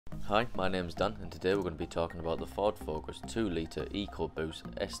Hi, my name's Dan and today we're going to be talking about the Ford Focus 2.0T EcoBoost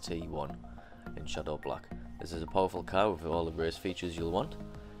ST-1 in Shadow Black. This is a powerful car with all the race features you'll want.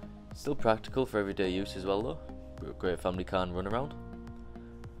 Still practical for everyday use as well though, a great family car and run around.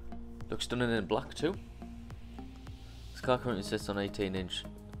 Looks stunning in black too. This car currently sits on 18-inch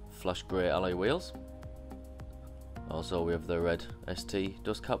flash grey alloy wheels. Also we have the red ST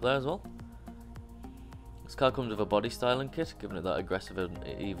dust cap there as well. This car comes with a body styling kit, giving it that aggressive and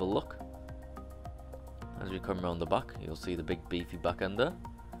evil look. As we come around the back, you'll see the big beefy back end there,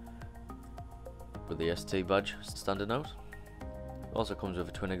 with the ST badge standing out. Also comes with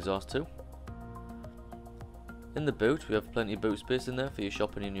a twin exhaust too. In the boot, we have plenty of boot space in there for your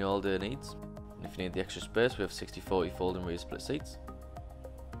shopping and your all-day needs. And if you need the extra space, we have 60/40 folding rear split seats.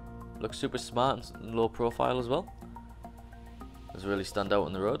 Looks super smart and low profile as well. Does really stand out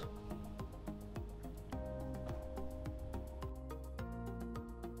on the road.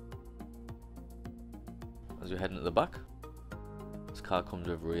 As we head into the back, this car comes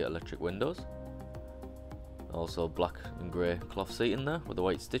with rear electric windows. Also black and grey cloth seating there with a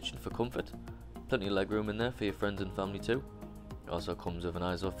white stitching for comfort. Plenty of legroom in there for your friends and family too. It also comes with an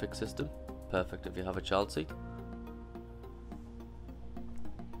ISOFIX system, perfect if you have a child seat.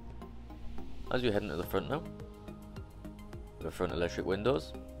 As we head into the front now, the front electric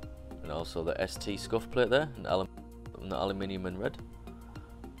windows, and also the ST scuff plate there in aluminium and red.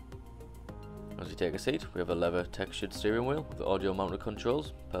 As you take a seat, we have a leather textured steering wheel with audio mounted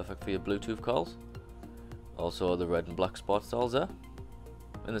controls, perfect for your Bluetooth calls. Also the red and black sport styles there.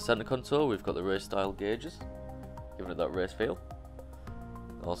 In the centre console we've got the race style gauges, giving it that race feel.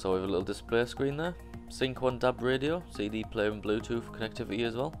 Also we have a little display screen there, Sync 1 DAB radio, CD player and Bluetooth connectivity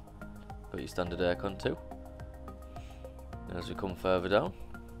as well. Got your standard aircon too. And as we come further down,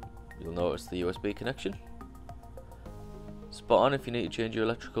 you'll notice the USB connection. Spot on if you need to change your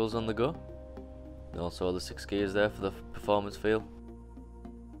electricals on the go. And also the 6 gears there for the performance feel.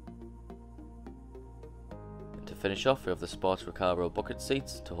 And to finish off, we have the Sports Recaro bucket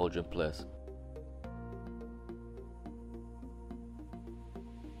seats to hold you in place.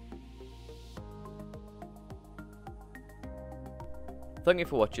 Thank you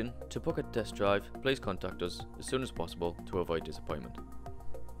for watching. To book a test drive, please contact us as soon as possible to avoid disappointment.